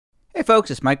folks,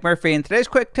 it's Mike Murphy, and today's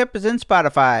quick tip is in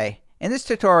Spotify. In this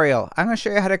tutorial, I'm going to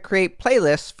show you how to create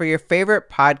playlists for your favorite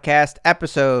podcast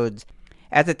episodes.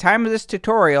 At the time of this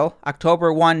tutorial,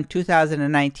 October 1,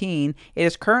 2019, it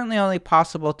is currently only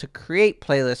possible to create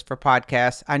playlists for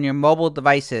podcasts on your mobile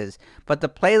devices, but the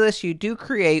playlists you do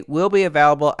create will be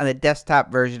available on the desktop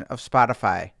version of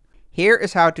Spotify. Here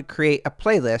is how to create a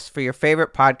playlist for your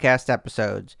favorite podcast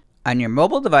episodes. On your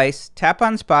mobile device, tap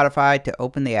on Spotify to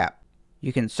open the app.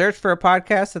 You can search for a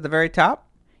podcast at the very top.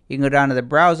 You can go down to the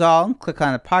Browse All and click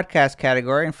on the podcast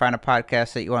category and find a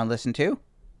podcast that you want to listen to.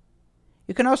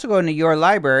 You can also go into your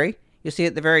library. You'll see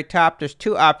at the very top there's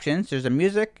two options. There's a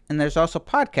music and there's also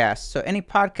podcasts. So any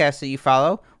podcasts that you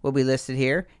follow will be listed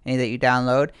here, any that you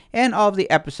download, and all of the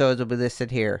episodes will be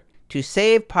listed here. To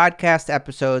save podcast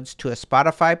episodes to a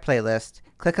Spotify playlist,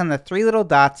 click on the three little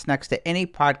dots next to any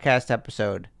podcast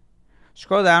episode.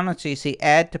 Scroll down until you see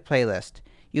Add to Playlist.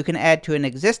 You can add to an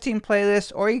existing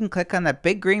playlist, or you can click on that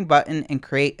big green button and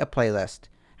create a playlist.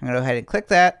 I'm going to go ahead and click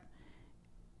that.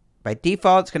 By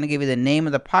default, it's going to give you the name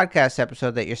of the podcast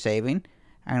episode that you're saving.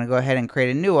 I'm going to go ahead and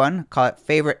create a new one, call it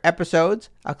Favorite Episodes.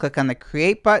 I'll click on the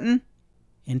Create button.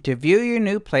 And to view your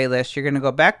new playlist, you're going to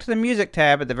go back to the Music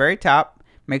tab at the very top.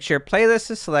 Make sure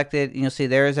Playlist is selected, and you'll see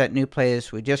there is that new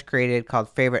playlist we just created called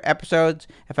Favorite Episodes.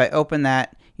 If I open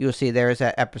that, you'll see there is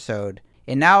that episode.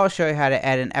 And now I'll show you how to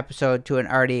add an episode to an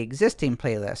already existing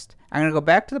playlist. I'm going to go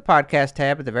back to the podcast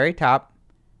tab at the very top.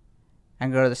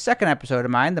 I'm going to go to the second episode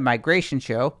of mine, The Migration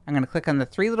Show. I'm going to click on the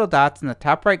three little dots in the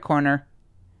top right corner.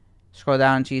 Scroll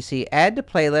down until you see Add to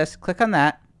Playlist. Click on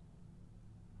that.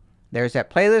 There's that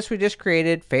playlist we just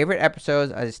created, Favorite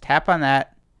Episodes. I'll just tap on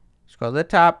that. Scroll to the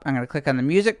top. I'm going to click on the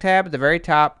Music tab at the very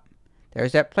top.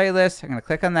 There's that playlist. I'm going to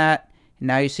click on that. And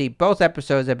now you see both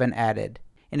episodes have been added.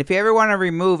 And if you ever want to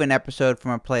remove an episode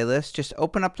from a playlist, just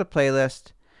open up the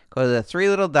playlist, go to the three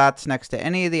little dots next to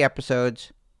any of the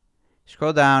episodes,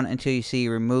 scroll down until you see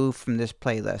Remove from this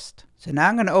playlist. So now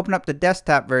I'm going to open up the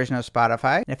desktop version of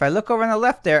Spotify. And if I look over on the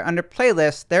left there, under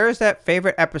Playlists, there is that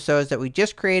favorite episodes that we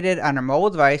just created on our mobile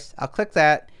device. I'll click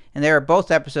that, and there are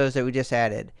both episodes that we just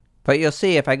added. But you'll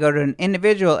see if I go to an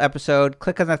individual episode,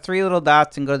 click on the three little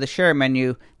dots and go to the Share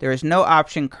menu, there is no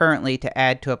option currently to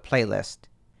add to a playlist.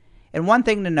 And one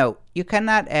thing to note, you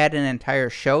cannot add an entire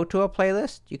show to a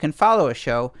playlist. You can follow a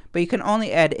show, but you can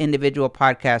only add individual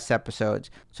podcast episodes.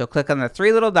 So click on the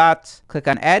three little dots, click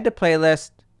on Add to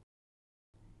Playlist,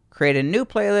 create a new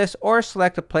playlist, or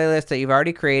select a playlist that you've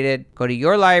already created. Go to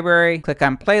your library, click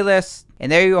on Playlists, and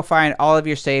there you will find all of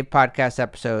your saved podcast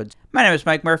episodes. My name is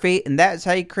Mike Murphy, and that is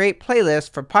how you create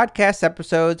playlists for podcast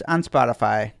episodes on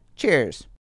Spotify. Cheers.